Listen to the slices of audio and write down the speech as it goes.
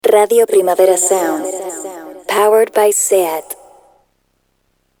Radio Primavera Sound, powered by SEAT.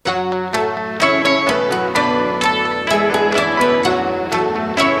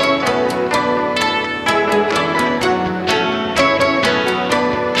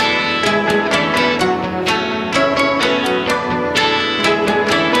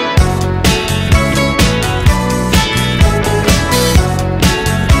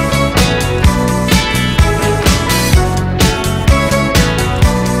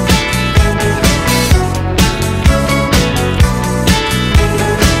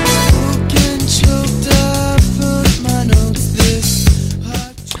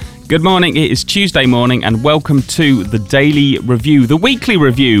 Good morning, it is Tuesday morning and welcome to the Daily Review, the weekly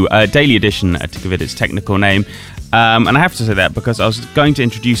review, daily edition to give it its technical name. And I have to say that because I was going to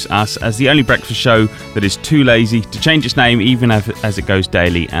introduce us as the only breakfast show that is too lazy to change its name even as it goes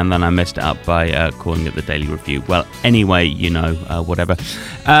daily, and then I messed it up by calling it the Daily Review. Well, anyway, whatever.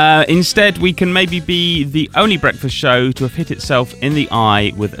 Instead, we can maybe be the only breakfast show to have hit itself in the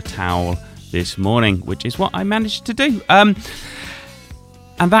eye with a towel this morning, which is what I managed to do.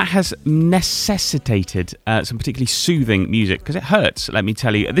 And that has necessitated some particularly soothing music, because it hurts, let me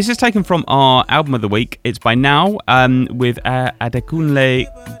tell you. This is taken from our album of the week. It's by Now with Adekunle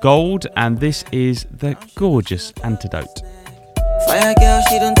Gold, and this is The Gorgeous Antidote. Fire girl,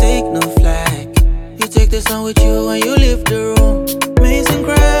 she don't take no flag. You take the sun with you when you leave the room. It's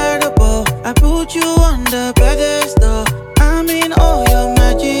incredible. I put you on the pedestal. I mean, oh, you're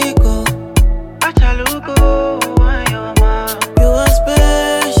magical. Achaluko.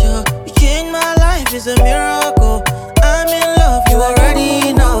 It's a miracle. I'm in love, you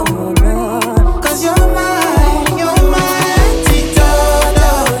already know. Cause you're my antidote. You're my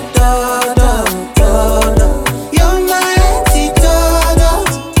antidote.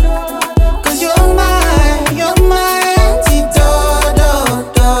 Cause you're my antidote.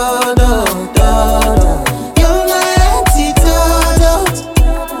 You're my antidote.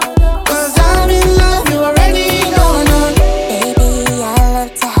 Cause I'm in love, you already know. Baby, I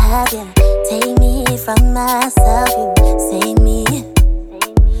love to have you. Take me from myself, you save me.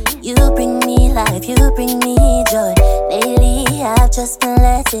 You bring me life, you bring me joy. Lately I've just been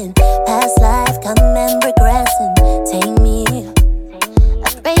letting past life come and regressing. Take me. I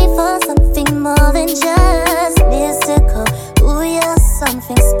pray for something more than just mystical. Ooh, you're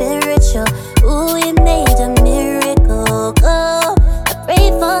something spiritual. Ooh, you made a miracle. Oh, I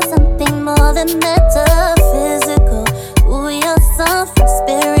pray for something more than metaphysical. Ooh, you're something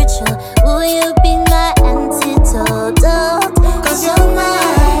spiritual. Ooh, you be my antidote. Cause you're my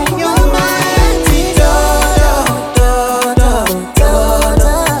antidote. You're my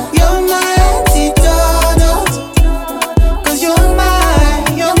antidote. Cause you're my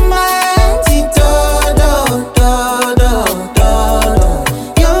antidote.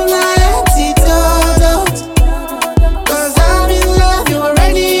 You're my antidote. Cause I'm in love, you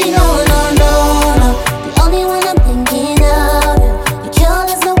already know. The only one I'm thinking of, you kill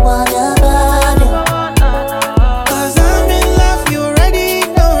is the one above you. Cause I'm in love, you already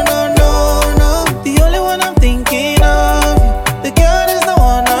know. The only one I'm thinking of, the girl is the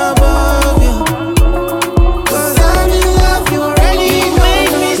one above you. Cause I'm in love, you already know.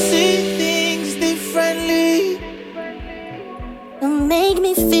 Make me see things differently. You make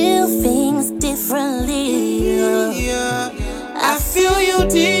me feel things differently. Yeah. I feel you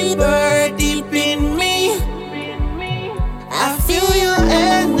deeper, deep in me. I feel your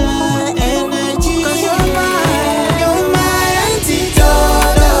energy. Cause you're my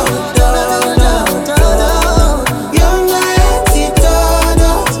antidote. You're my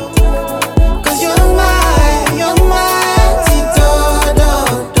antidote. Cause you're my antidote.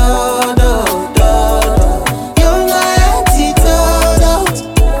 You're my antidote.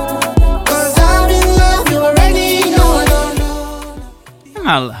 Cause I'm in love, you already know.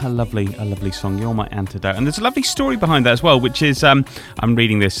 A lovely song, You're My Antidote. And there's a lovely story behind that as well, which is, I'm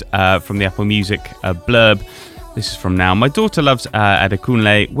reading this from the Apple Music blurb. This is from Now. My daughter loves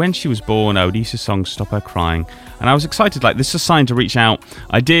Adekunle. When she was born, I would use his song Stop Her Crying. And I was excited, like, this is a sign to reach out.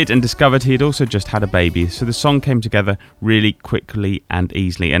 I did, and discovered he had also just had a baby. So the song came together really quickly and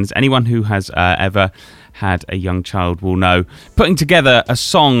easily. And as anyone who has ever had a young child will know, putting together a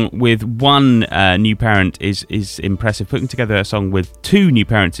song with one new parent is impressive. Putting together a song with two new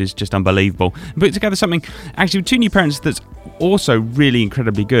parents is just unbelievable. And putting together something actually with two new parents that's also really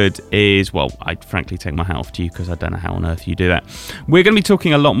incredibly good is, well, I'd frankly take my hat off to you, because I don't know how on earth you do that. We're going to be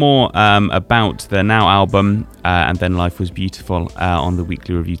talking a lot more about the Now album and Then Life Was Beautiful on the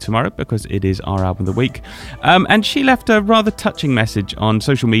weekly review tomorrow, because it is our album of the week. And she left a rather touching message on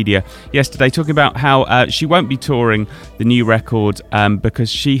social media yesterday, talking about how she won't be touring the new record because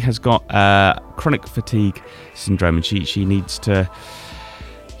she has got chronic fatigue syndrome, and she needs to.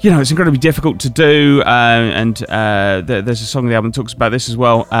 It's incredibly difficult to do, and there's a song on the album that talks about this as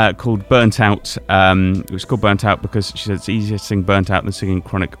well, called Burnt Out. It's called Burnt Out because she said it's easier to sing Burnt Out than singing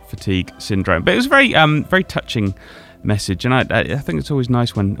chronic fatigue syndrome. But it was very very touching message, and I think it's always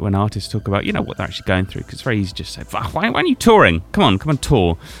nice when artists talk about what they're actually going through, because it's very easy to just say, why aren't you touring? Come on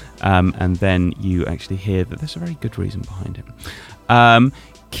tour, and then you actually hear that there's a very good reason behind it.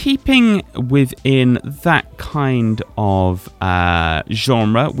 Keeping within that kind of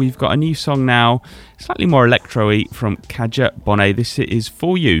genre, we've got a new song now, slightly more electro-y, from Kadhja Bonet. This is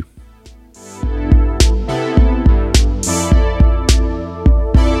For You.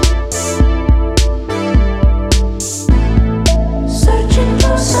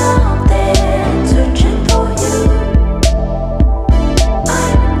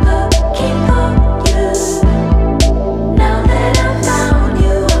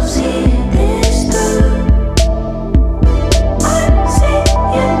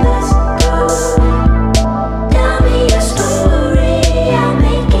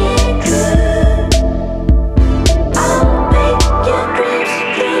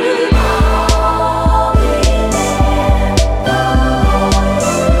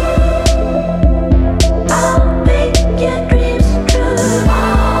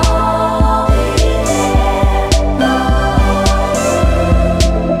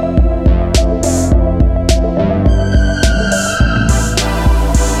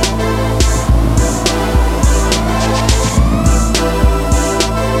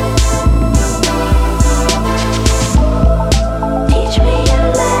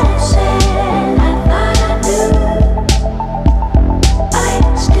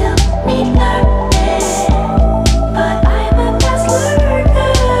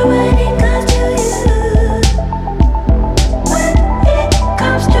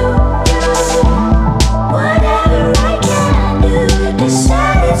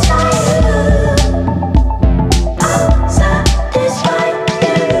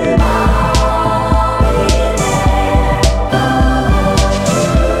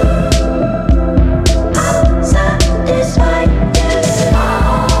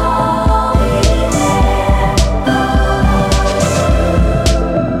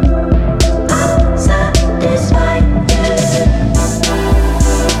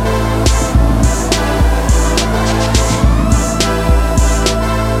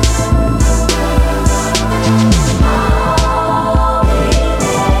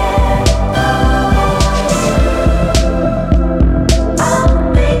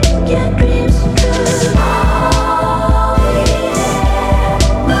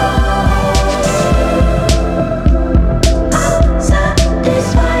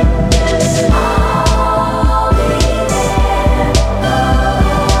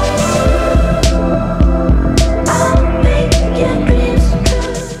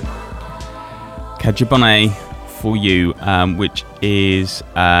 Kadhja Bonet, For You, which is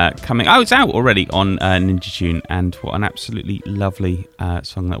coming. Oh, it's out already on Ninja Tune, and what an absolutely lovely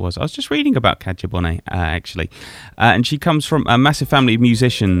song that was. I was just reading about Kadhja Bonet, actually, and she comes from a massive family of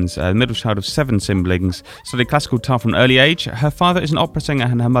musicians, middle child of 7 siblings, studied classical guitar from an early age. Her father is an opera singer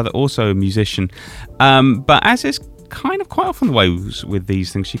and her mother also a musician, but as is kind of quite often the way with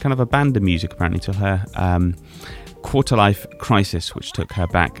these things, she kind of abandoned music apparently till her quarter-life crisis, which took her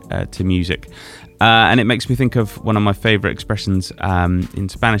back to music. And it makes me think of one of my favourite expressions in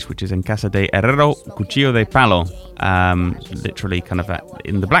Spanish, which is en casa de herrero, cuchillo de palo. Literally kind of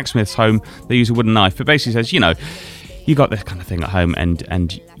in the blacksmith's home, they use a wooden knife. But basically says, you got this kind of thing at home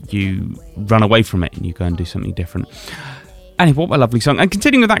and you run away from it and you go and do something different. Anyway, what a lovely song. And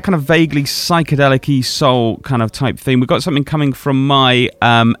continuing with that kind of vaguely psychedelic-y soul kind of type theme, we've got something coming from my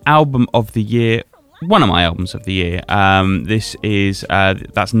album of the year, one of my albums of the year. This is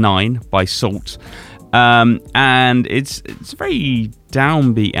that's 9 by Salt, and it's a very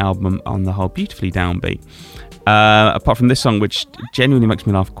downbeat album on the whole, beautifully downbeat. Apart from this song, which genuinely makes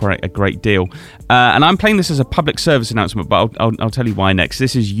me laugh quite a great deal. And I'm playing this as a public service announcement, but I'll tell you why next.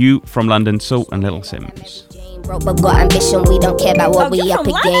 This is You from London, Salt and Little Sims. Broke but got ambition, we don't care about what we up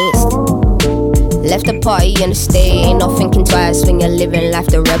against. Left the party in the state, ain't no thinking twice when you're living life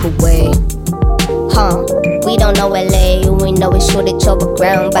the rebel way. We don't know LA, we know it's Shoreditch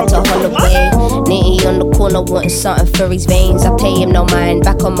overground, back to Holloway. Nitty on the corner wanting something for his veins. I pay him no mind,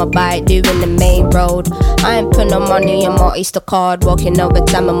 back on my bike doing the main road. I ain't put no money in my Easter card, walking over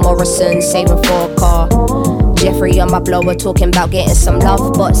time at Morrison, saving for a car. Jeffrey on my blower talking about getting some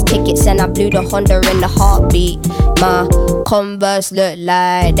love box tickets, and I blew the Honda in the heartbeat. My Converse look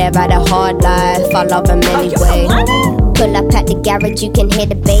like they've had a hard life. I love them anyway. Pull up at the garage, you can hear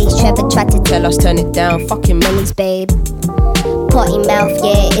the bass. Trevor tried to tell us turn it down. Fucking minis, babe. Potty mouth,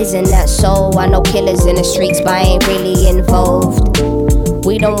 yeah, isn't that so? I know killers in the streets, but I ain't really involved.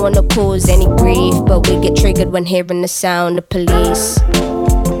 We don't wanna cause any grief, but we get triggered when hearing the sound of police.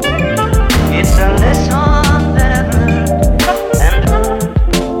 It's a lesson that I've learned,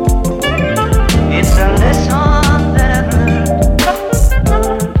 and it's a lesson that I've learned.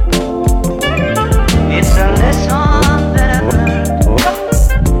 It's a lesson that I've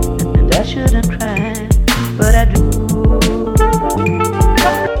learned, and I shouldn't cry, but I do.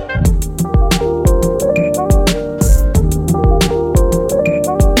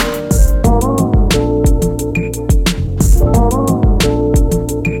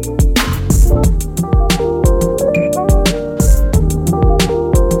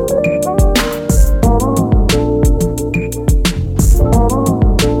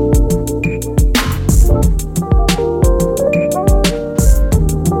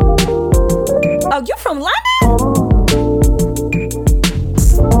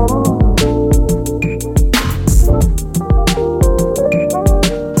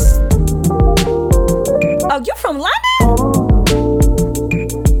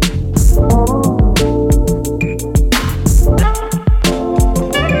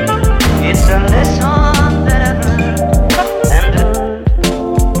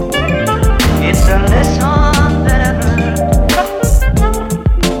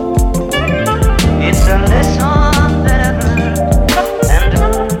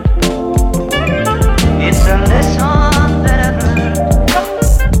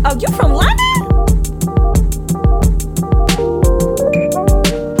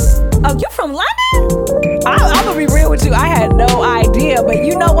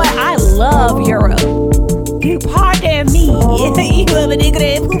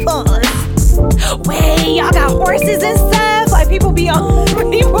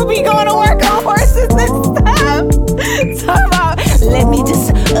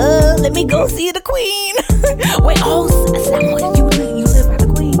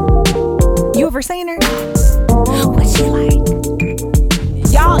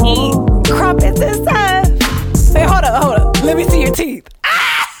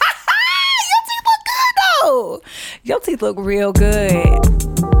 Look real good.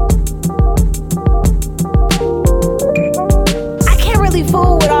 I can't really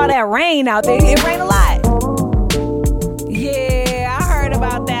fool with all that rain out there. It rained a lot. Yeah, I heard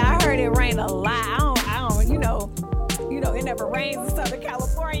about that. I heard it rained a lot. I don't, you know, it never rains in Southern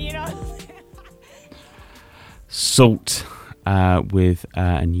California, you know. Salt with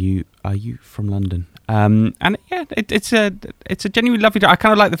and you are you from London? And yeah, it's a genuinely lovely. I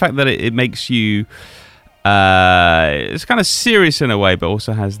kind of like the fact that it makes you. It's kind of serious in a way, but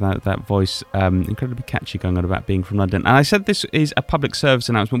also has that voice, incredibly catchy, going on about being from London. And I said this is a public service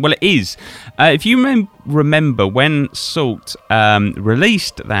announcement. Well, it is. If you remember when Salt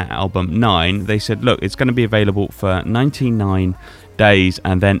released that album 9, they said, look, it's going to be available for 99 days,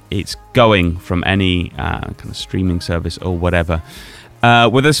 and then it's going from any kind of streaming service or whatever.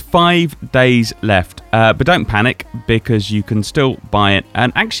 Well, there's 5 days left, but don't panic, because you can still buy it,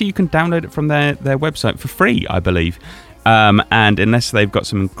 and actually you can download it from their website for free, I believe. And unless they've got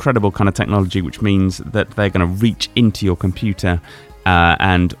some incredible kind of technology, which means that they're going to reach into your computer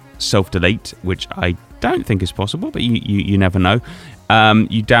and self-delete, which I don't think is possible, but you never know.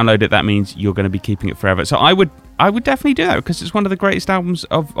 You download it, that means you're going to be keeping it forever. So I would definitely do that, because it's one of the greatest albums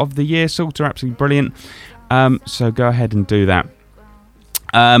of the year. Salt are absolutely brilliant. So go ahead and do that.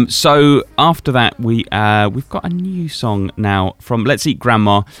 So after that, we've got a new song now from Let's Eat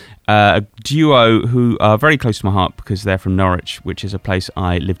Grandma, a duo who are very close to my heart because they're from Norwich, which is a place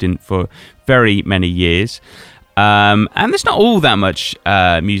I lived in for very many years. And there's not all that much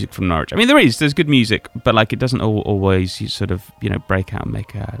music from Norwich. I mean, there's good music, but like it doesn't always sort of break out and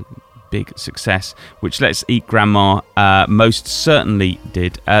make a big success, which Let's Eat Grandma most certainly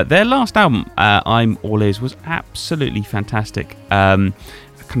did. Their last album, I'm All Ears, was absolutely fantastic. A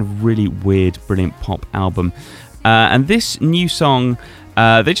kind of really weird, brilliant pop album. And this new song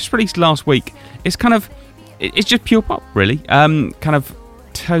they just released last week, it's just pure pop, really. Kind of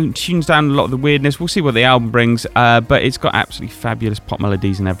tunes down a lot of the weirdness. We'll see what the album brings, but it's got absolutely fabulous pop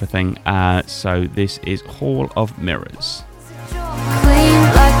melodies and everything. So this is Hall of Mirrors. Clean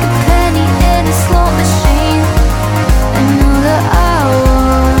like a penny in a slot machine. I know that I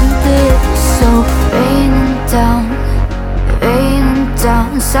want this, so raining down,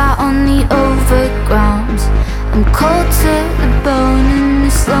 sat on the overground. I'm cold to the bone in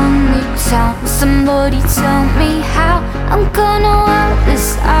this lonely town. Somebody tell me how I'm gonna work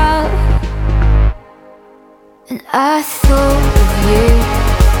this out. And I thought of you,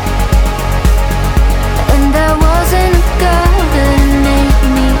 and there wasn't a girl that made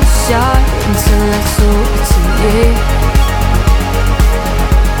me shy until I talked to you.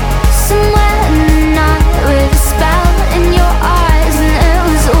 Somewhere in the night with a spell in your eyes, and it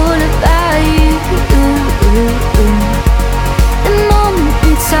was all about you. The moment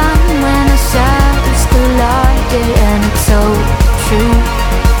in time when our shadows collided and I told the truth.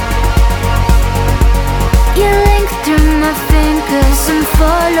 You linked through my fingers and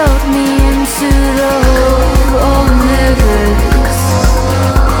followed me into the whole universe.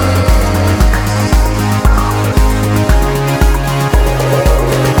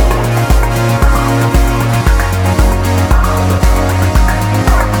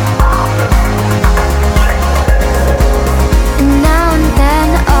 And now and then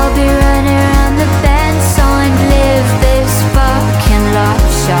I'll be running around the bend, so I'd live this fucking life.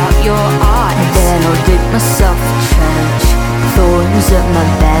 Shut your eyes, and then I'll dig myself a trench, thorns at my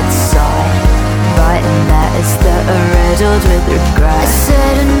bedside, writing letters that are riddled with regret. I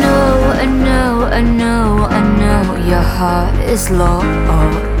said I know, I know, I know, I know your heart is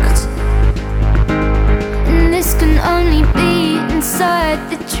locked, and this can only be inside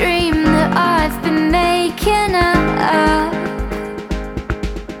the dream that I've been making up.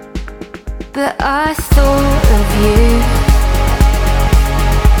 But I thought of you,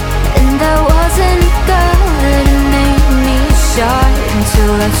 and there wasn't a girl that made me shy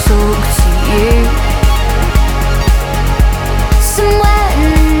until I talked to you. Somewhere in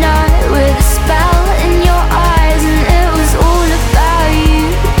the night with a spell in your eyes, and it was all about you.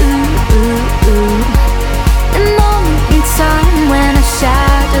 The moment in time when our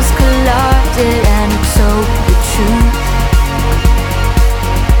shadows collided and I told the truth.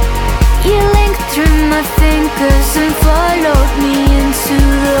 You linked through my fingers and followed me into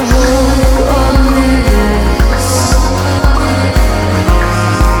the whole universe.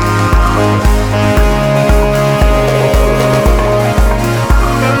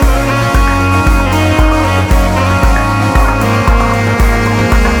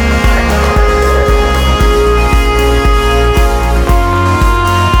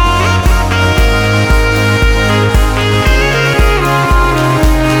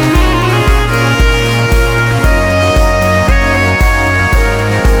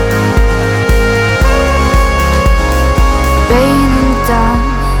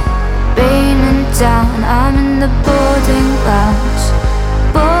 Raining down, I'm in the boarding lounge,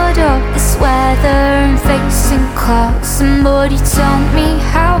 bored of this weather and facing clouds. Somebody tell me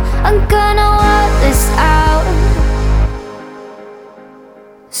how I'm gonna work this out.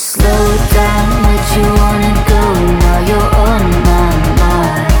 Slow down, where'd you wanna go? Now you're on my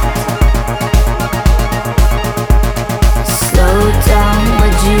mind. Slow down,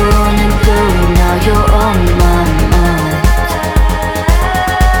 where'd you wanna go? Now you're on my mind.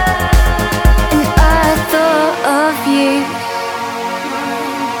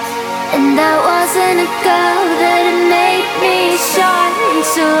 And there wasn't a girl that had made me shy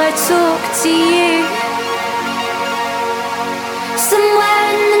until I talked to you. Somewhere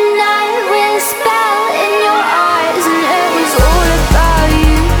in the night with a spell in your eyes, and it was all about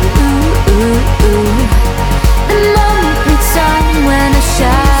you. The moment in time when our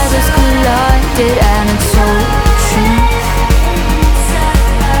shadows collided and I told the truth.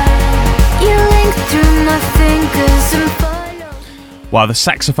 You linked through my fingers and Wow, the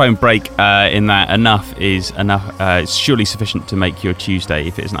saxophone break in that enough is enough. It's surely sufficient to make your Tuesday.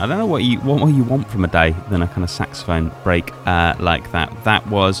 If it isn't, I don't know what more you want from a day than a kind of saxophone break like that. That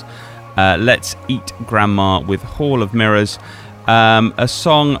was Let's Eat Grandma with Hall of Mirrors. A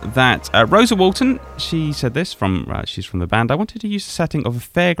song that Rosa Walton, she said this she's from the band. I wanted to use the setting of a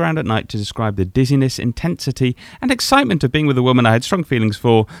fairground at night to describe the dizziness, intensity and excitement of being with a woman I had strong feelings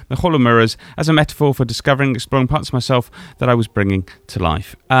for, the Hall of Mirrors, as a metaphor for discovering, exploring parts of myself that I was bringing to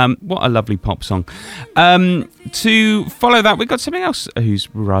life. What a lovely pop song. To follow that, we've got something else who's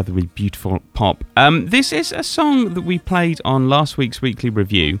rather really beautiful pop. This is a song that we played on last week's weekly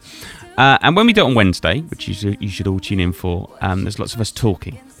review. And when we do it on Wednesday, which you should all tune in for, there's lots of us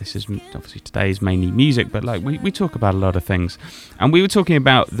talking. This is obviously today is mainly music, but like we talk about a lot of things. And we were talking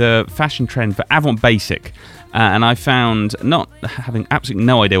about the fashion trend for Avant Basic, and I found, not having absolutely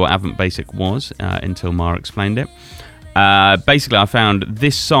no idea what Avant Basic was until Mara explained it. Basically, I found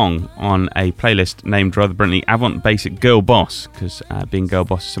this song on a playlist named rather brilliantly Avant Basic Girl Boss, because being girl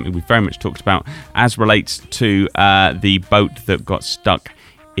boss is something we've very much talked about as relates to the boat that got stuck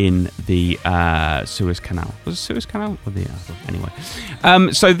in the Suez Canal. Was it Suez Canal? Or the, anyway.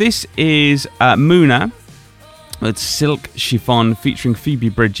 So this is Muna. It's Silk Chiffon featuring Phoebe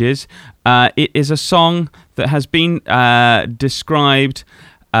Bridgers. It is a song that has been described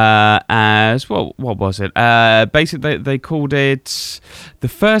as, well, what was it? Basically, they called it the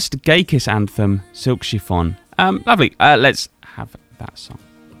first gay kiss anthem, Silk Chiffon. Lovely. Let's have that song.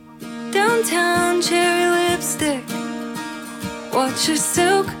 Downtown cherry lipstick, watch your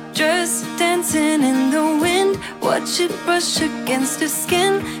silk dress dancing in the wind, watch it brush against your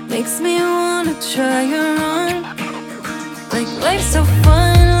skin, makes me wanna try her on. Like life's so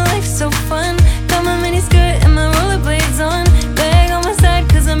fun, life's so fun. Got my mini skirt and my rollerblades on, bag on my side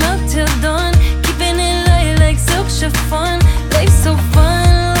cause I'm out till dawn, keeping it light like silk chiffon. Life's so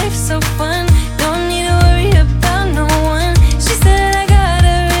fun, life's so fun. Don't need to worry about no one. She said I got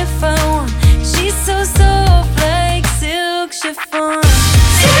her if I want. She's so soft like silk chiffon.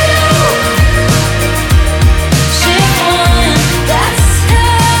 Chiffon, that's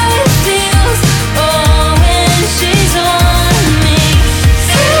how it feels. Oh, when she's on me.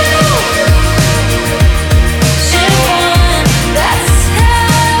 Chiffon, that's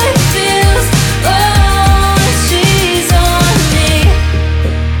how it feels. Oh, when she's on me.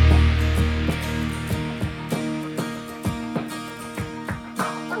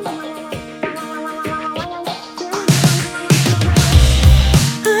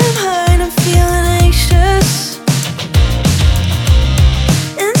 I'm high and I'm feeling anxious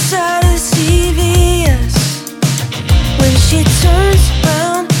inside of the CVS when she turns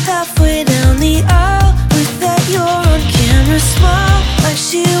around halfway down the aisle with that you're on camera smile, like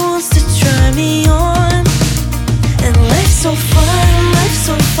she wants to try me on. And life's so fun, life's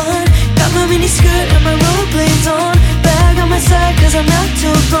so fun. Got my mini skirt and my rollerblades on, bag on my side cause I'm out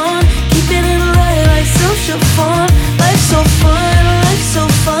till dawn, keeping it light like silk chiffon. Life's so fun, life's so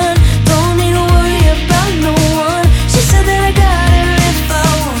fun. Don't need to worry about no one. She said that I got her if I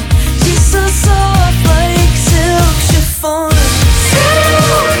want. She's so soft like silk chiffon.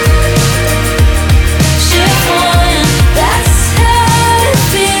 Chiffon, that's how it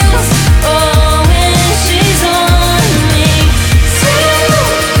feels. Oh, when she's on me.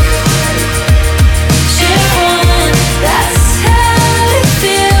 Chiffon, that's how it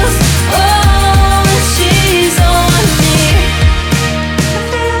feels. Oh, when she's on me. It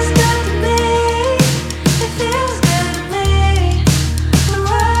feels good to me. It feels good to me.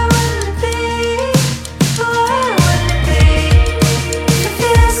 Why wouldn't it be? Why wouldn't it be? It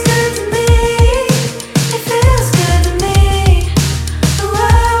feels good to me. It feels good to me.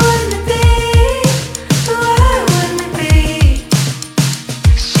 Why wouldn't it be? Why wouldn't it be?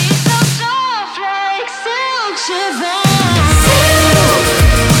 She's so soft like silk chiffon.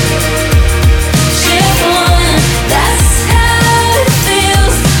 Chiffon, that's how it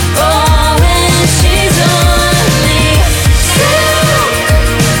feels. Oh, when she's on me.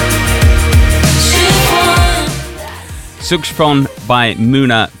 Chiffon. Silk Chiffon by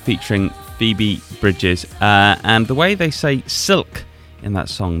Muna featuring Phoebe Bridgers. And the way they say silk in that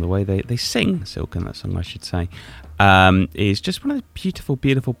song, the way they sing silk in that song, I should say, is just one of the beautiful,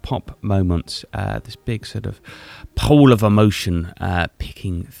 beautiful pop moments. This big sort of pole of emotion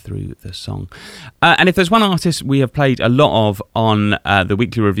picking through the song. And if there's one artist we have played a lot of on the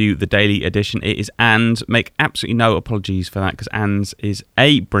weekly review, the daily edition, it is Anns. Make absolutely no apologies for that, because Anns is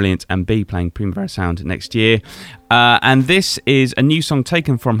A, brilliant, and B, playing Primavera Sound next year. And this is a new song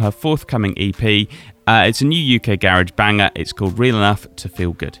taken from her forthcoming EP. It's a new UK garage banger. It's called Real Enough to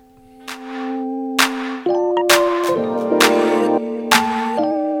Feel Good.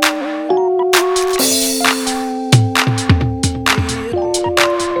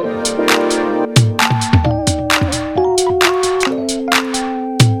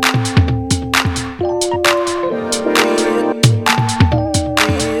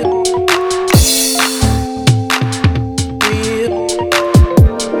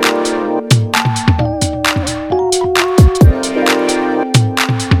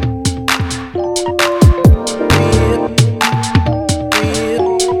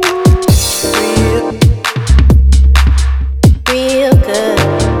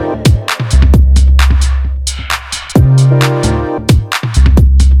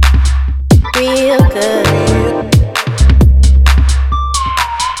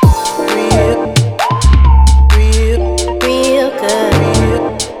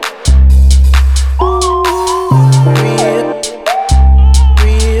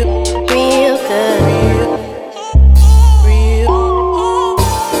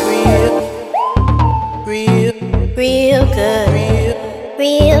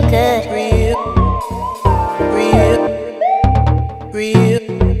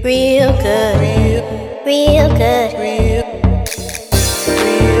 real good, real good, real good, real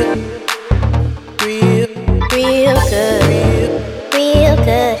good, real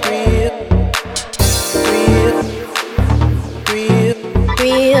good,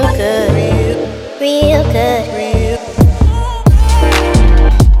 real good.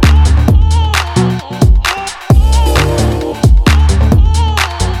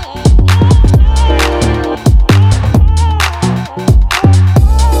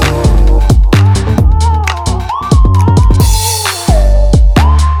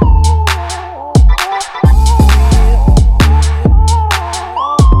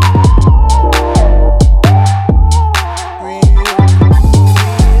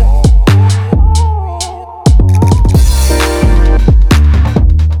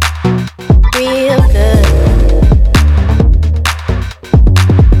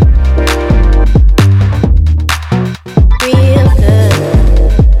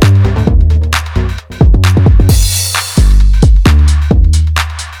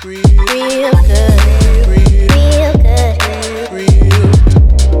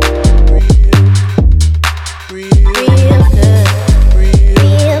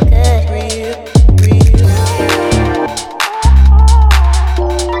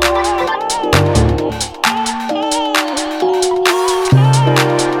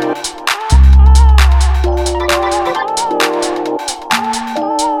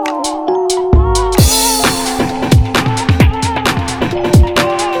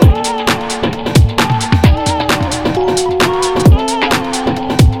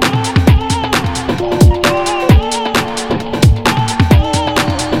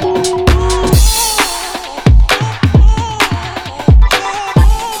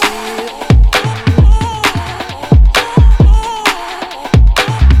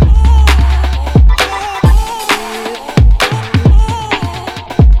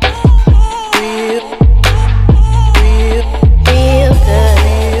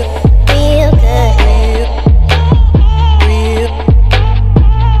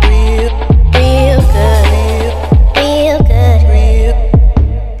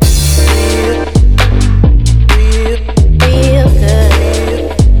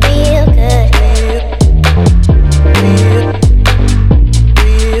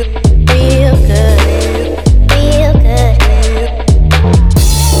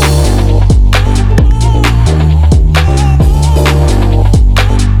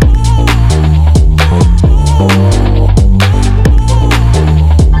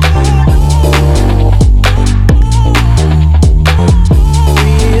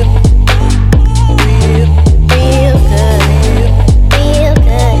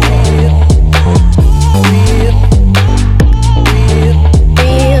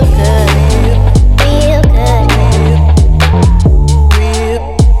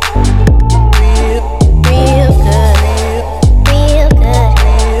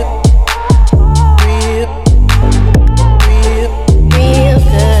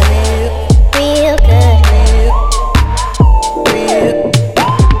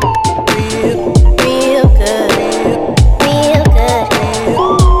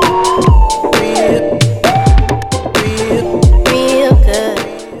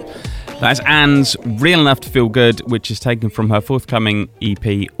 That's Anne's Real Enough to Feel Good, which is taken from her forthcoming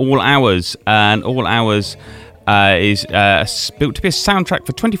EP, All Hours. And All Hours is built to be a soundtrack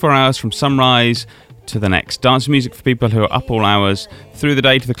for 24 hours from sunrise to the next. Dance music for people who are up all hours, through the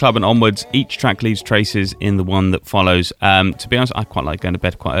day to the club and onwards. Each track leaves traces in the one that follows. To be honest, I quite like going to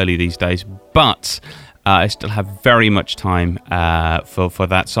bed quite early these days, but I still have very much time for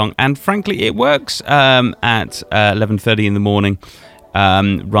that song. And frankly, it works at 11:30 in the morning.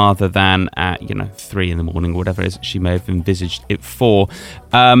 Rather than at 3 in the morning or whatever it is she may have envisaged it for.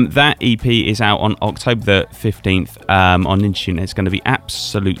 That EP is out on October the 15th on Intune. It's going to be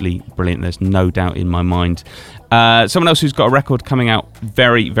absolutely brilliant. There's no doubt in my mind. Someone else who's got a record coming out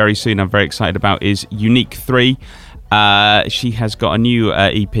very, very soon I'm very excited about is Unique 3. She has got a new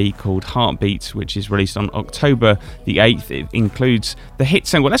EP called Heartbeats, which is released on October the 8th. It includes the hit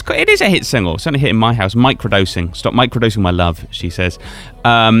single. It is a hit single. It's only hit in my house. Microdosing. Stop microdosing my love, she says.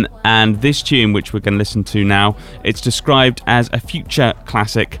 And this tune, which we're going to listen to now, it's described as a future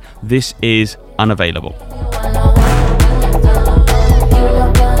classic. This is Unavailable.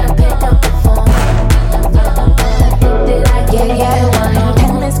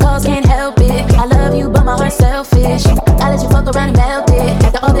 Can't help it. I love you, but my heart's selfish. I let you fuck around and melt it.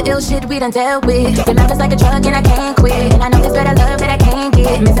 After all the ill shit we done dealt with, your mouth is like a drug and I can't quit. And I know there's better love that I can't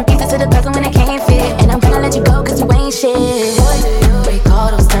get. Missing pieces to the puzzle when it can't fit. And I'm gonna let you go cause you ain't shit. Boy, do you recall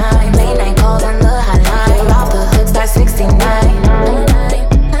those times? Late night calls on the hotline. Off the hook, start 69.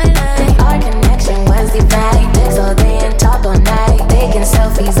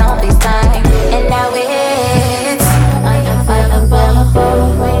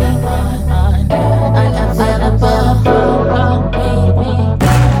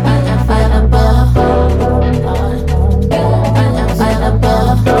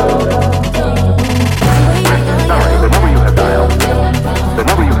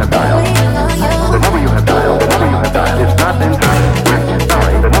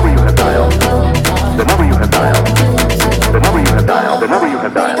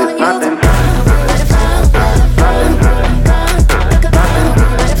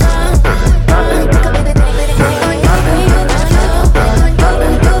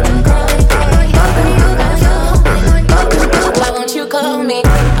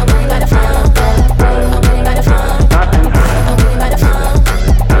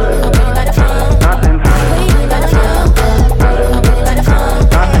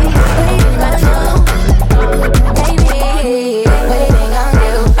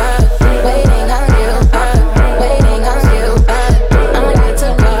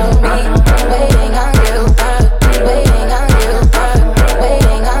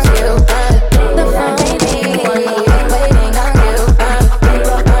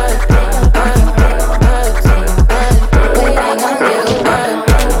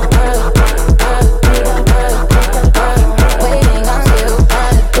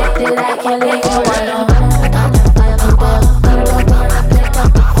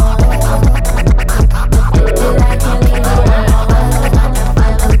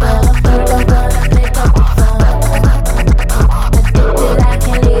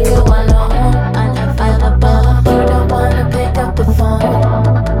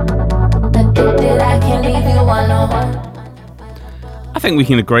 think we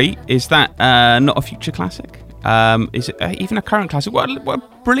can agree is that not a future classic. Is it even a current classic? What a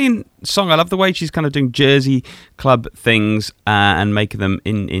brilliant song. I love the way she's kind of doing Jersey club things and making them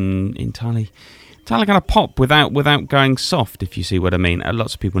in entirely kind of pop without going soft, if you see what I mean.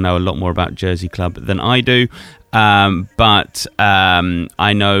 Lots of people know a lot more about Jersey Club than I do, but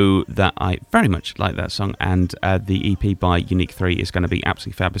I know that I very much like that song, and the EP by Unique 3 is going to be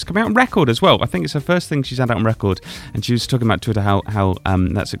absolutely fabulous. Coming out on record as well. I think it's her first thing she's had out on record, and she was talking about Twitter how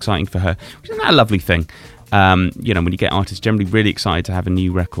that's exciting for her. Isn't that a lovely thing? When you get artists generally really excited to have a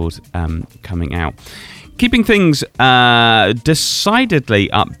new record coming out. Keeping things decidedly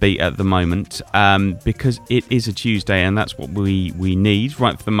upbeat at the moment, because it is a Tuesday and that's what we need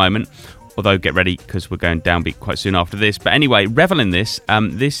right for the moment. Although get ready because we're going downbeat quite soon after this. But anyway, revel in this.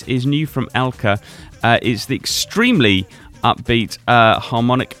 This is new from Elka. It's the extremely upbeat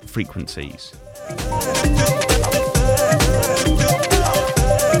Harmonic Frequencies.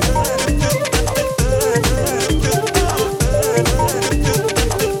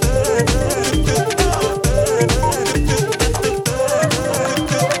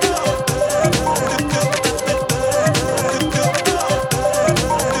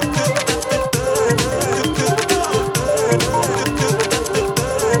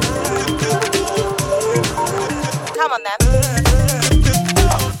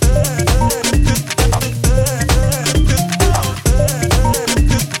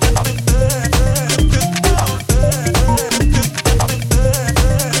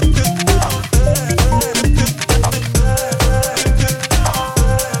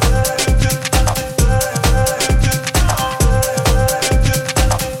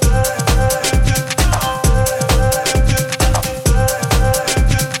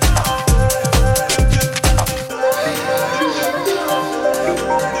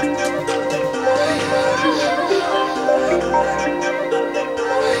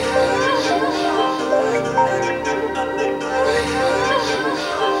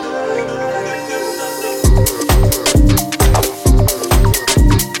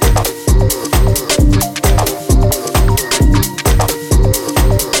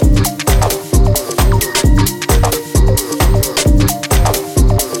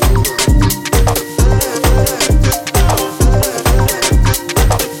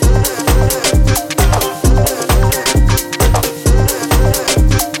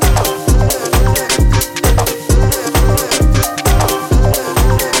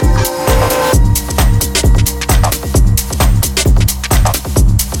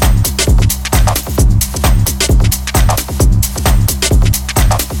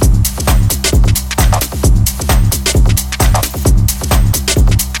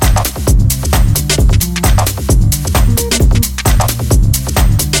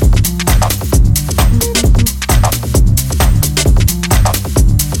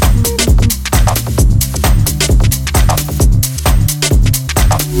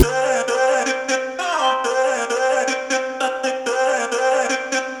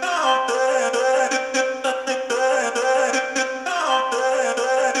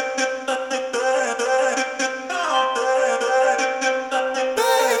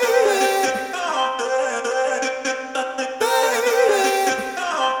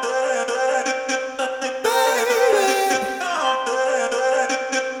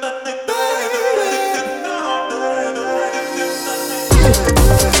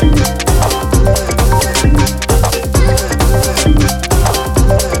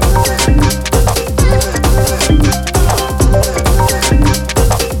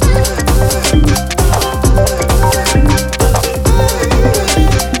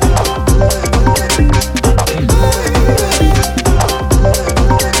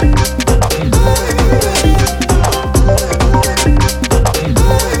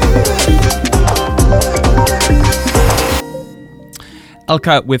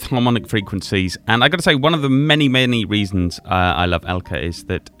 Elka with Harmonic Frequencies, and I got to say, one of the many reasons I love Elka is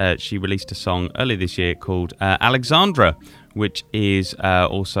that she released a song earlier this year called Alexandra, which is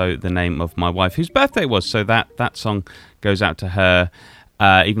also the name of my wife, whose birthday it was. So that song goes out to her,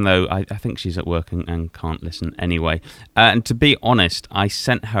 even though I think she's at work and can't listen anyway. And to be honest, I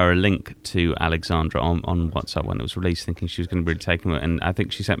sent her a link to Alexandra on WhatsApp when it was released, thinking she was going to be taken it, and I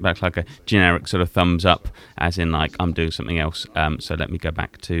think she sent back like a generic sort of thumbs up, as in like, I'm doing something else, so let me go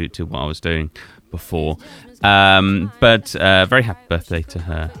back to what I was doing before. But very happy birthday to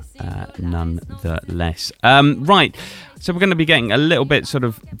her nonetheless. Right, So we're going to be getting a little bit sort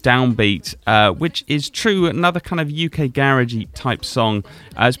of downbeat, which is true. Another kind of UK garagey type song.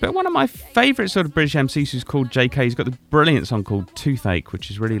 It's been one of my favourite sort of British MCs who's called JK. He's got the brilliant song called Toothache,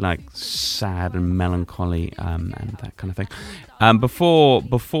 which is really like sad and melancholy and that kind of thing. Before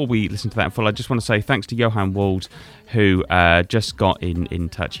we listen to that in full, I just want to say thanks to Johan Wald, who just got in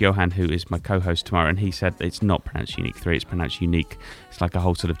touch. Johan, who is my co-host tomorrow, and he said it's not pronounced Unique 3, it's pronounced Unique. It's like a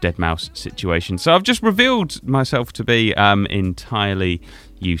whole sort of dead mouse situation. So I've just revealed myself to be entirely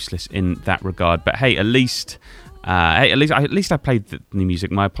useless in that regard. But hey, at least I played the new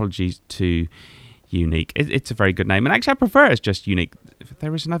music. My apologies to Unique. It's a very good name, and actually I prefer it as just Unique.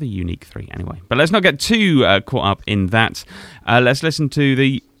 There is another Unique 3 anyway. But let's not get too caught up in that. Let's listen to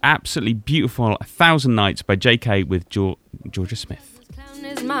the absolutely beautiful 1,000 Nights by JK with Georgia Smith.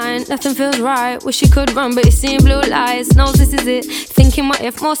 His mind, nothing feels right. Wish he could run, but he's seeing blue lights. Knows this is it. Thinking, what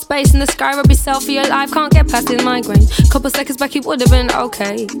if more space in the sky would be selfie alive? Can't get past his migraine. Couple seconds back, he would have been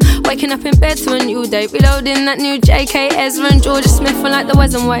okay. Waking up in bed to a new day. Reloading that new JK, Ezra and Georgia Smith were like the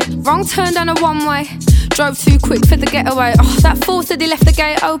Wesson way. Wrong turn down a one-way. Drove too quick for the getaway. Oh, that fool said he left the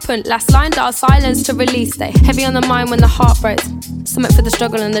gate open. Last line, dial silence to release day. Heavy on the mind when the heart breaks. Something for the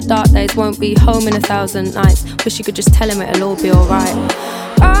struggle and the dark days. Won't be home in 1,000 nights. Wish you could just tell him it'll all be alright.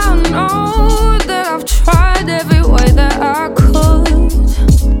 I know that I've tried every way that I could.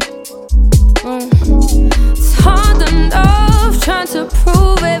 It's hard enough trying to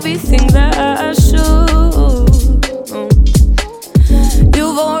prove everything that I should.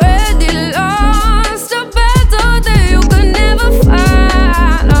 You've already lost a battle that you could never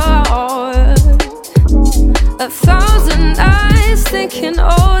fight. Oh, 1,000 eyes thinking,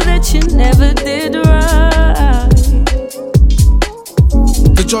 oh, that you never did right.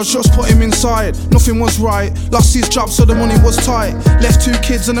 The judge just put him inside, nothing was right. Lost his job so the money was tight. Left 2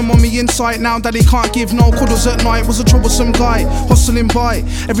 kids and a mummy inside. Now daddy can't give no cuddles at night. Was a troublesome guy, hustling by.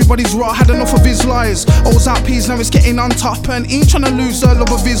 Everybody's raw, had enough of his lies. O's out peas, now he's getting on top. And he ain't trying to lose the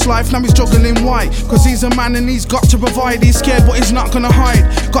love of his life. Now he's juggling why? Cause he's a man and he's got to provide. He's scared but he's not gonna hide.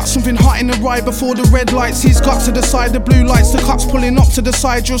 Got something hot in the ride before the red lights. He's got to decide the blue lights. The cops pulling up to the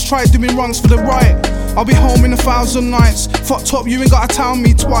side. Just try doing wrongs for the right. I'll be home in 1,000 nights. Fucked up, you ain't gotta tell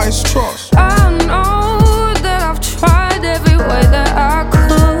me twice, trust. I know that I've tried every way that I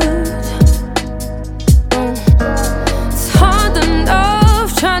could. It's hard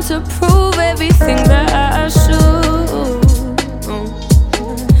enough trying to prove everything that I should.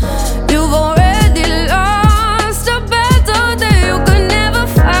 You've already lost a battle that you could never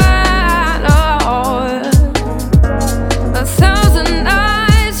fight. Oh, 1,000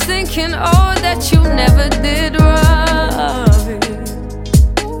 nights thinking, oh, that you never did right.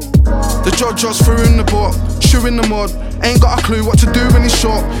 The judge just threw in the book, shoe in the mud. Ain't got a clue what to do when he's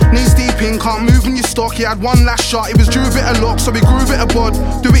short. Knees deep in, can't move when you're stuck. He had one last shot, he was due a bit of luck, so he grew a bit of bud.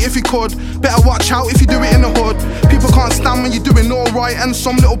 Do it if he could, better watch out if you do it in the hood. People can't stand when you're doing alright, and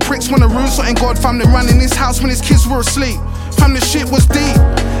some little pricks wanna ruin something God. Family ran in his house when his kids were asleep. Fam, the shit was deep,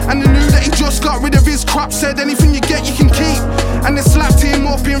 and they knew that he just got rid of his crap. Said anything you get you can keep. And they slapped him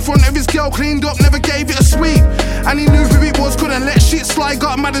up in front of his girl, cleaned up, never gave it a sweep. And he knew who it was, couldn't let shit slide.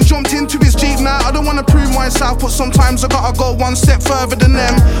 Got mad and jumped into his Jeep. Now I don't wanna prove myself, but sometimes I gotta go one step further than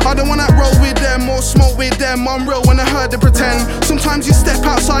them. I don't wanna roll with them or smoke with them. I'm real when I heard they pretend. Sometimes you step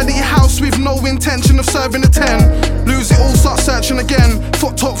outside of your house with no intention of serving a 10. Lose it all, start searching again.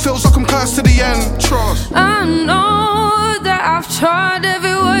 Fucked up, feels like I'm cursed to the end. Trust. I know that I've tried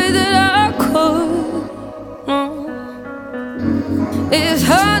every way that I could. It's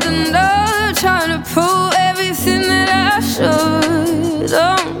hard enough trying to prove everything that I should.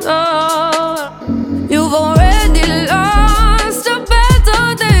 Oh, no. You've already lost a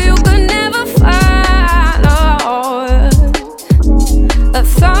battle that you could never fight. Oh,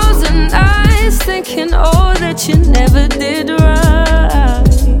 1,000 eyes thinking, oh, that you never did right.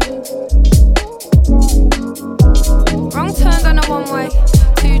 Wrong turn on a one-way.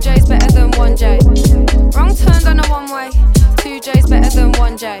 2 J's better than 1 J. Wrong turn on a one-way. 2 J's better than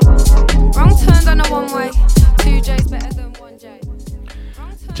 1 J. Wrong turn on a one-way. 2 J's better than 1 J.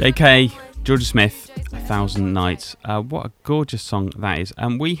 JK, Georgia Smith, 1,000 Nights. What a gorgeous song that is.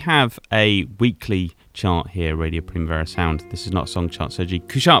 And we have a weekly chart here, Radio Primavera Sound. This is not a song chart. Sergi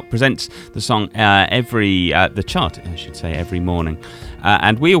Couchard presents the song the chart, I should say, every morning.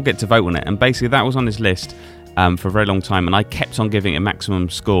 And we all get to vote on it. And basically that was on his list for a very long time. And I kept on giving it a maximum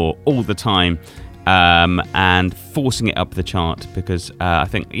score all the time. and forcing it up the chart, because I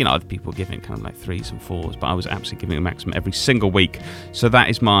think, other people were giving it kind of like 3s and 4s, but I was absolutely giving it a maximum every single week. So that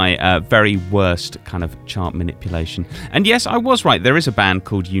is my very worst kind of chart manipulation. And yes, I was right. There is a band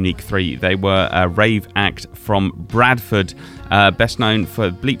called Unique 3. They were a rave act from Bradford, best known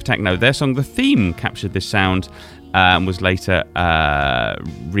for bleep techno. Their song The Theme captured this sound and was later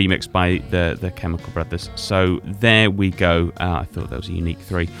remixed by the Chemical Brothers. So there we go. I thought that was a Unique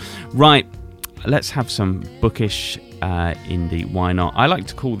 3. Right, let's have some bookish indie. Why not? I like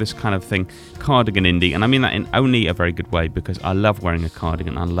to call this kind of thing cardigan indie, and I mean that in only a very good way, because I love wearing a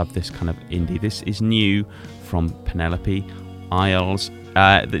cardigan. I love this kind of indie. This is new from Penelope Isles.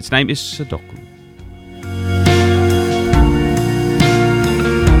 Its name is Sudoku.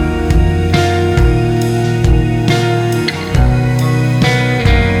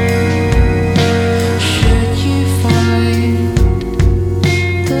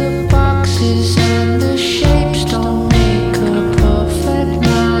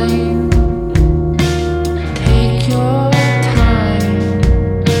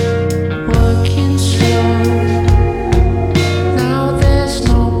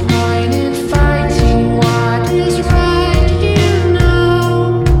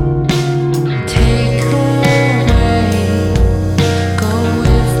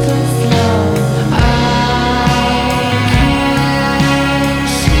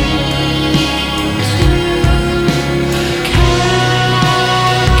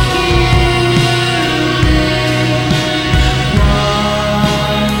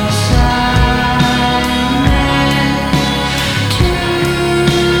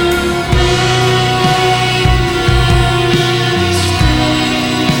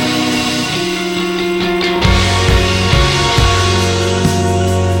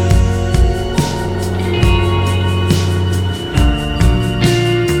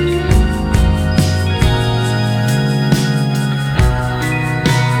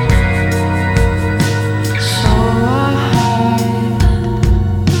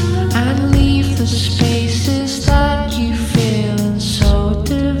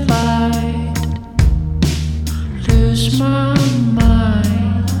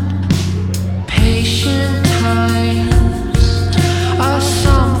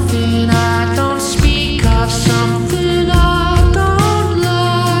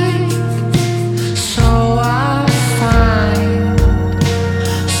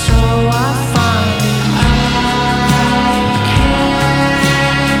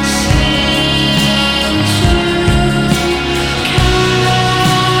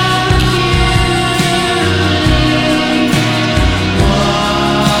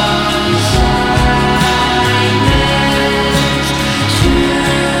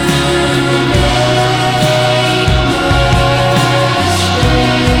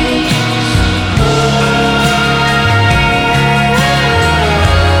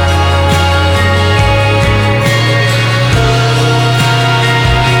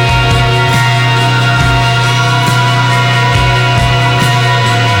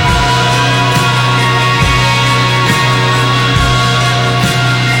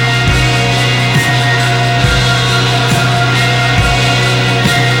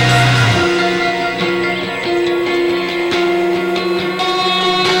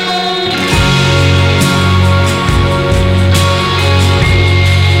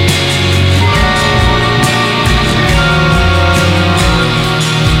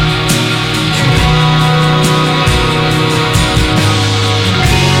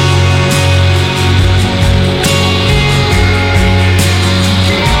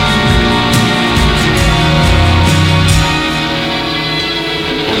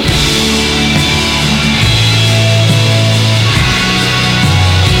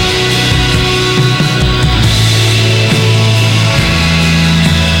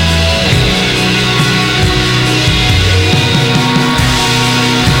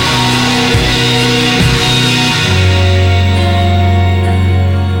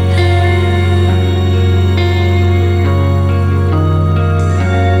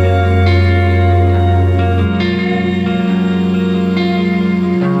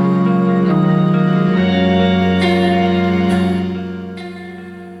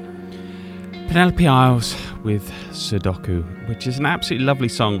 Penelope Isles with Sudoku, which is an absolutely lovely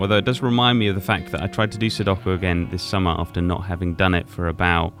song, although it does remind me of the fact that I tried to do Sudoku again this summer after not having done it for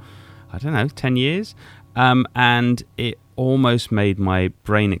about, 10 years. And it almost made my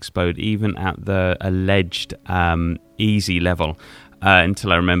brain explode, even at the alleged easy level,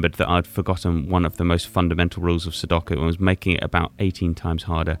 until I remembered that I'd forgotten one of the most fundamental rules of Sudoku and was making it about 18 times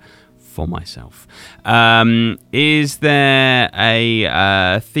harder for myself. Is there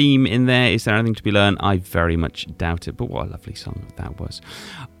a theme in there? Is there anything to be learned? I very much doubt it, but what a lovely song that was.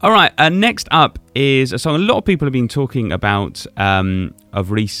 All right, next up is a song a lot of people have been talking about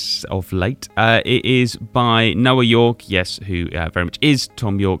of late. It is by Noah Yorke, yes, who very much is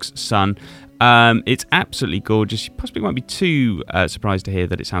Tom Yorke's son. It's absolutely gorgeous. You possibly won't be too surprised to hear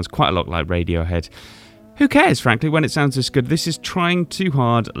that it sounds quite a lot like Radiohead. Who cares, frankly, when it sounds this good? This is Trying Too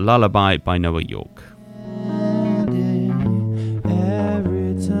Hard, Lullaby by Noah Yorke.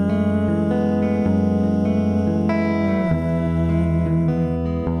 Every time.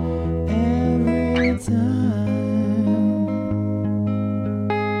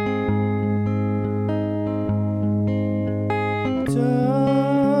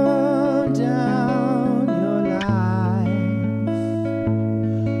 Turn down your lights.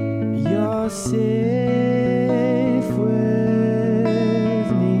 You're safe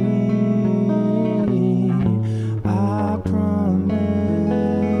with me. I promise.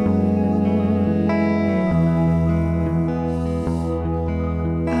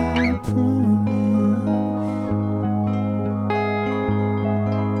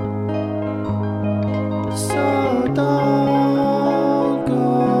 So don't go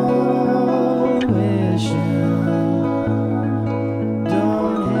wishing.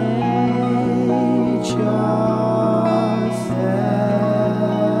 Don't hate yourself.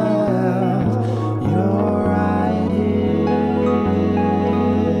 You're right here.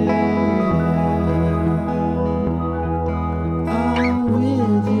 I'm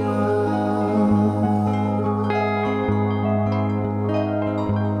with you.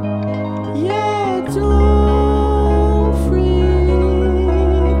 Yeah, don't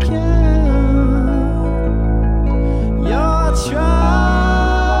freak out. You're trying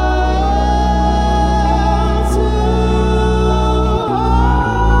too hard.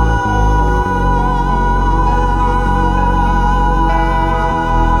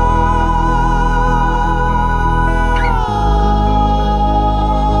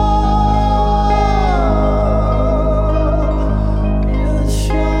 You're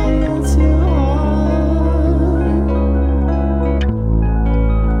trying too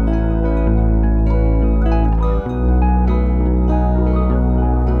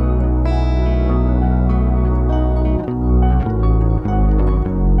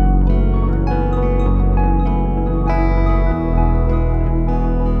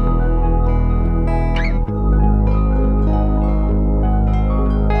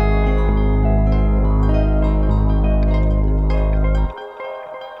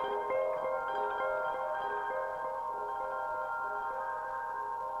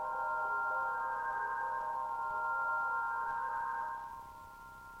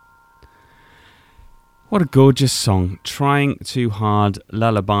What a gorgeous song, Trying Too Hard,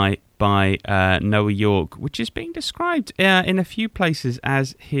 Lullaby by Noah Yorke, which is being described in a few places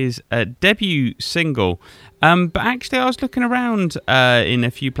as his debut single. But actually I was looking around in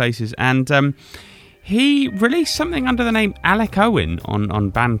a few places and he released something under the name Alec Owen on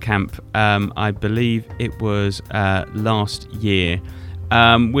Bandcamp. I believe it was last year.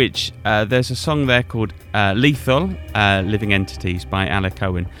 Which there's a song there called Lethal, Living Entities by Alec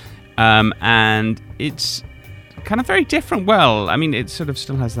Owen. And it's kind of very different. Well, I mean, it sort of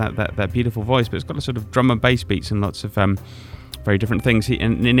still has that beautiful voice, but it's got a sort of drum and bass beats and lots of very different things.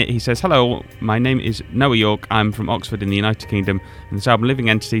 And in it, he says, "Hello, my name is Noah Yorke. I'm from Oxford in the United Kingdom, and this album,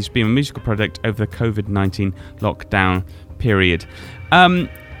 Living Entities, has been a musical project over the COVID-19 lockdown period."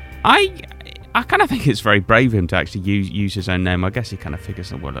 I kind of think it's very brave of him to actually use his own name. I guess he kind of figures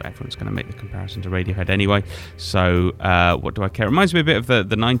that, well, everyone's going to make the comparison to Radiohead anyway, so what do I care? It reminds me a bit of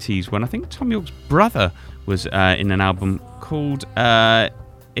the 90s when I think Tom Yorke's brother was in an album called,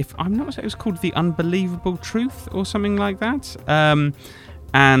 if I'm not mistaken, it was called The Unbelievable Truth or something like that.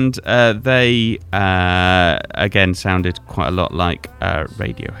 And they, again, sounded quite a lot like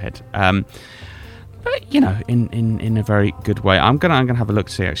Radiohead. But, you know, in a very good way. I'm gonna have a look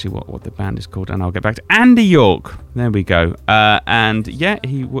to see actually what the band is called, and I'll get back to Andy Yorke. There we go. And yeah,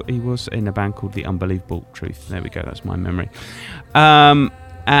 he was in a band called The Unbelievable Truth. There we go. That's my memory.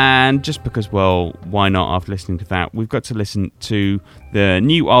 And just because, well, why not? After listening to that, we've got to listen to the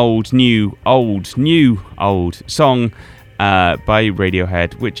new old song by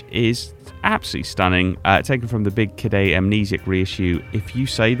Radiohead, which is absolutely stunning. Taken from the Big Kid A Amnesiac reissue, If You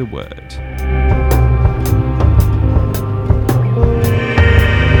Say the Word.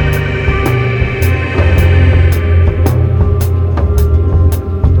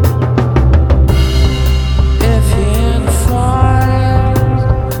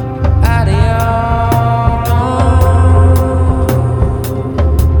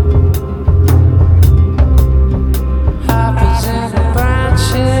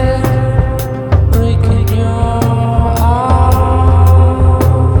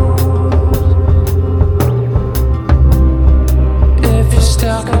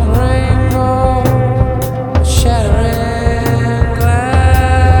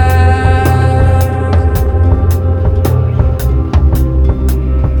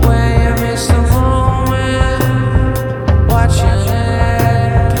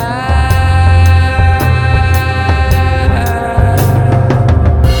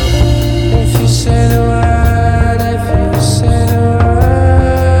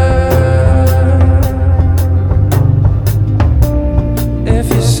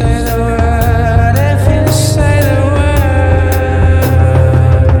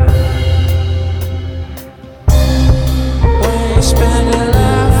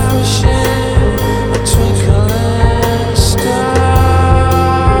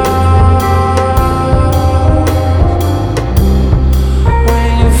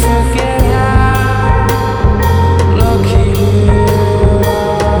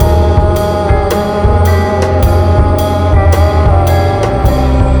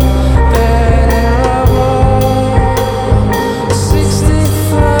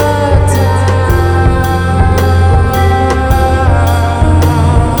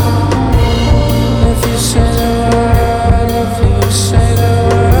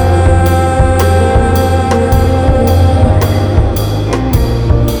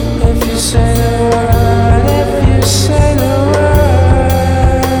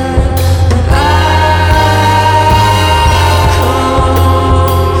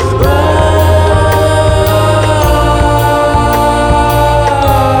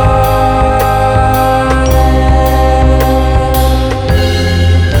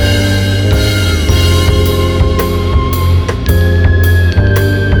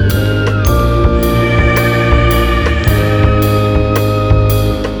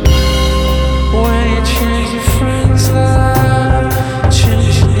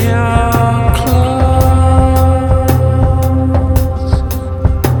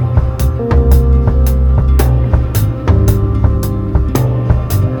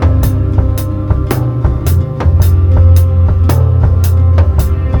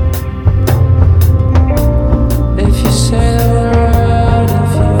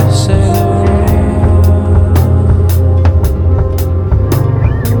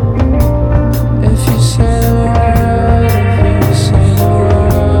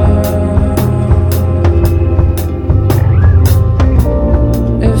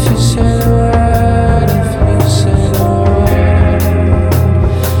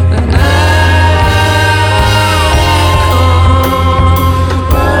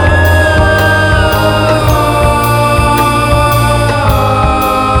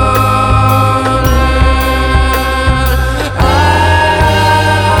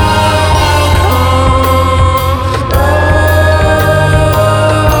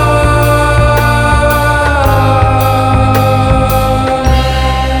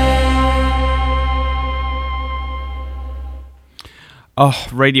 Oh,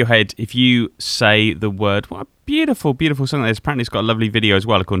 Radiohead, If You Say the Word. What a beautiful, beautiful song that is. Apparently it's got a lovely video as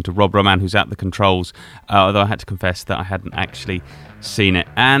well, according to Rob Roman, who's at the controls, although I had to confess that I hadn't actually seen it.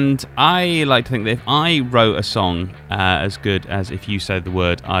 And I like to think that if I wrote a song as good as If You Say the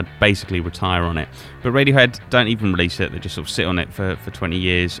Word, I'd basically retire on it. But Radiohead don't even release it. They just sort of sit on it for 20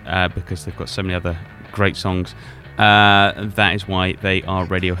 years because they've got so many other great songs. That is why they are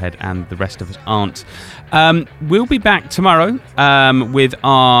Radiohead and the rest of us aren't. We'll be back tomorrow with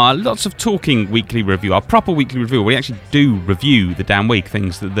our lots of talking weekly review, our proper weekly review. We actually do review the damn week,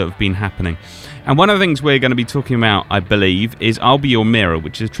 things that have been happening. And one of the things we're going to be talking about, I believe, is I'll Be Your Mirror,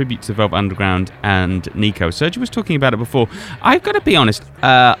 which is a tribute to Velvet Underground and Nico. Sergio was talking about it before. I've got to be honest,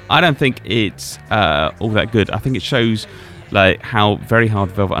 I don't think it's all that good. I think it shows like how very hard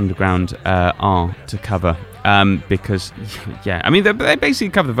Velvet Underground are to cover. Because, yeah, I mean, they basically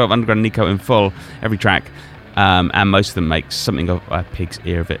cover the Velvet Underground Nico in full, every track, and most of them make something of a pig's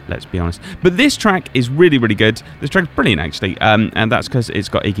ear of it, let's be honest. But this track is really, really good. This track's brilliant, actually, and that's because it's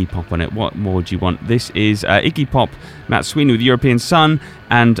got Iggy Pop on it. What more do you want? This is Iggy Pop, Matt Sweeney with European Sun,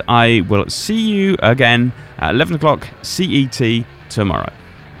 and I will see you again at 11 o'clock CET tomorrow.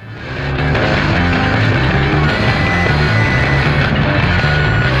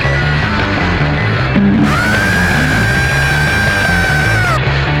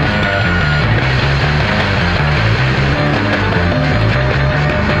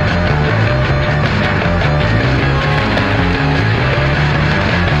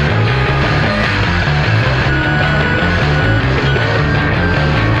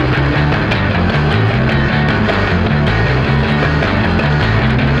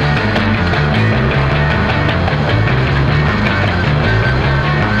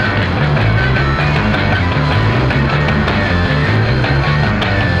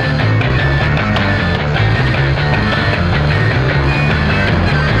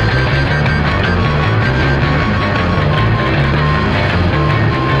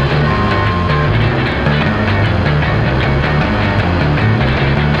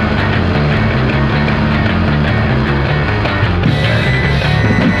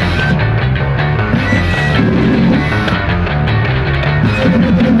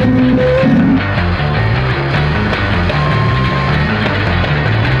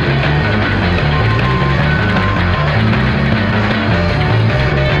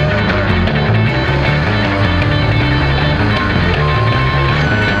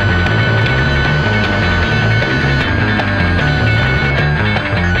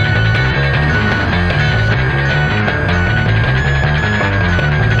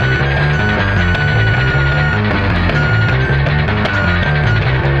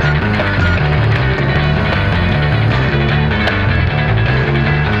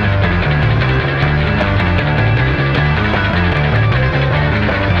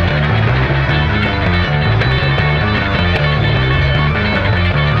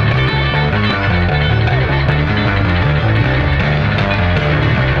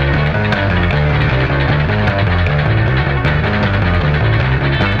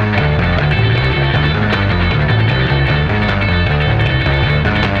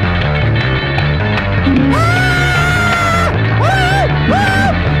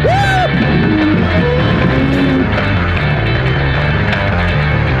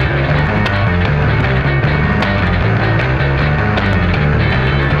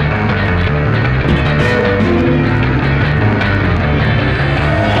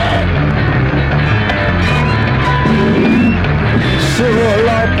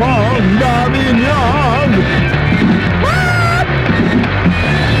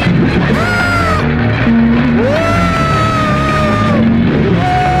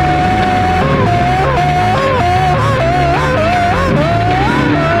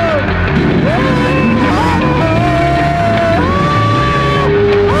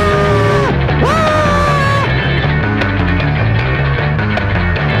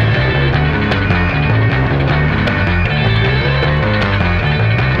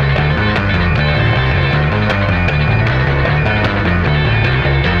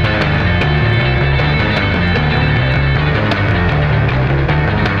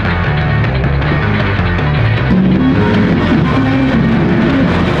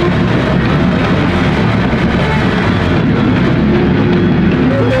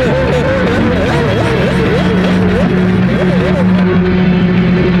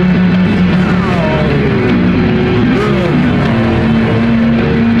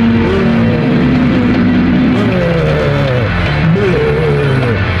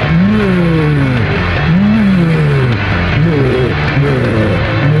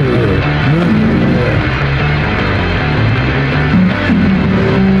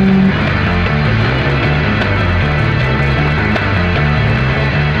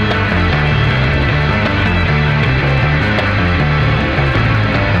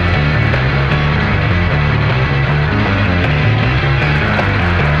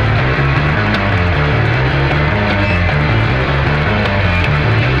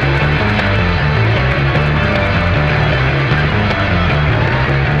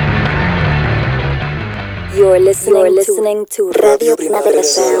 You're listening to Radio Primavera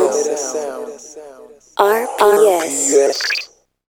Sound. RPS.